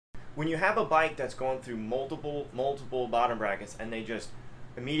when you have a bike that's going through multiple bottom brackets and they just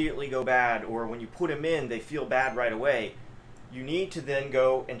immediately go bad, or when you put them in they feel bad right away, you need to then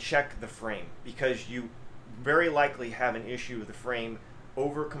go and check the frame, because you very likely have an issue with the frame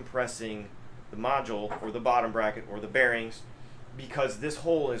over compressing the module or the bottom bracket or the bearings, because this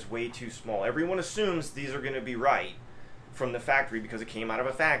hole is way too small. Everyone assumes these are going to be right from the factory because it came out of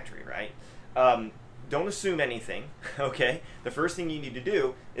a factory, right? Don't assume anything, okay? The first thing you need to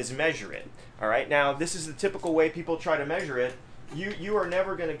do is measure it, all right? Now, this is the typical way people try to measure it. You are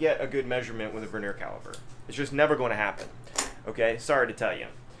never going to get a good measurement with a vernier caliper. It's just never going to happen, okay? Sorry to tell you.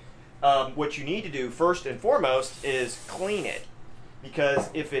 What you need to do first and foremost is clean it, because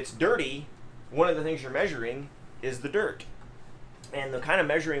if it's dirty, one of the things you're measuring is the dirt. And the kind of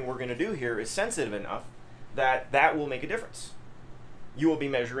measuring we're going to do here is sensitive enough that that will make a difference. You will be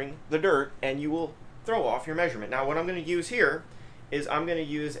measuring the dirt and you will throw off your measurement. Now what I'm going to use here is I'm going to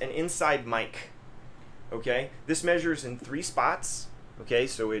use an inside mic. Okay, this measures in 3 spots. Okay,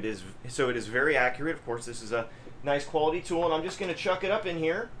 so it is very accurate. Of course, this is a nice quality tool, and I'm just going to chuck it up in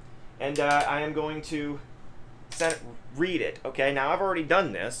here, and I am going to read it. Okay, now I've already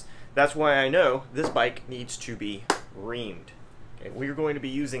done this. That's why I know this bike needs to be reamed. Okay, we're going to be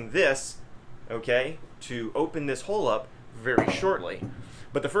using this, okay, to open this hole up very shortly.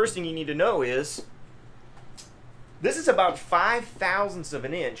 But the first thing you need to know is this is about 5/1000ths of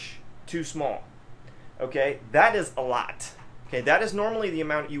an inch too small. Okay, that is a lot. Okay, that is normally the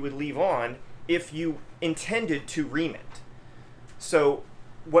amount you would leave on if you intended to ream it. So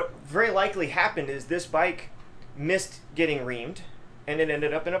what very likely happened is this bike missed getting reamed and it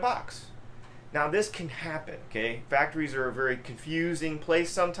ended up in a box. Now this can happen, okay? Factories are a very confusing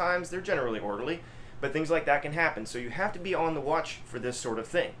place sometimes. They're generally orderly, but things like that can happen. So you have to be on the watch for this sort of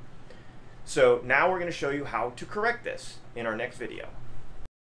thing. So now we're going to show you how to correct this in our next video.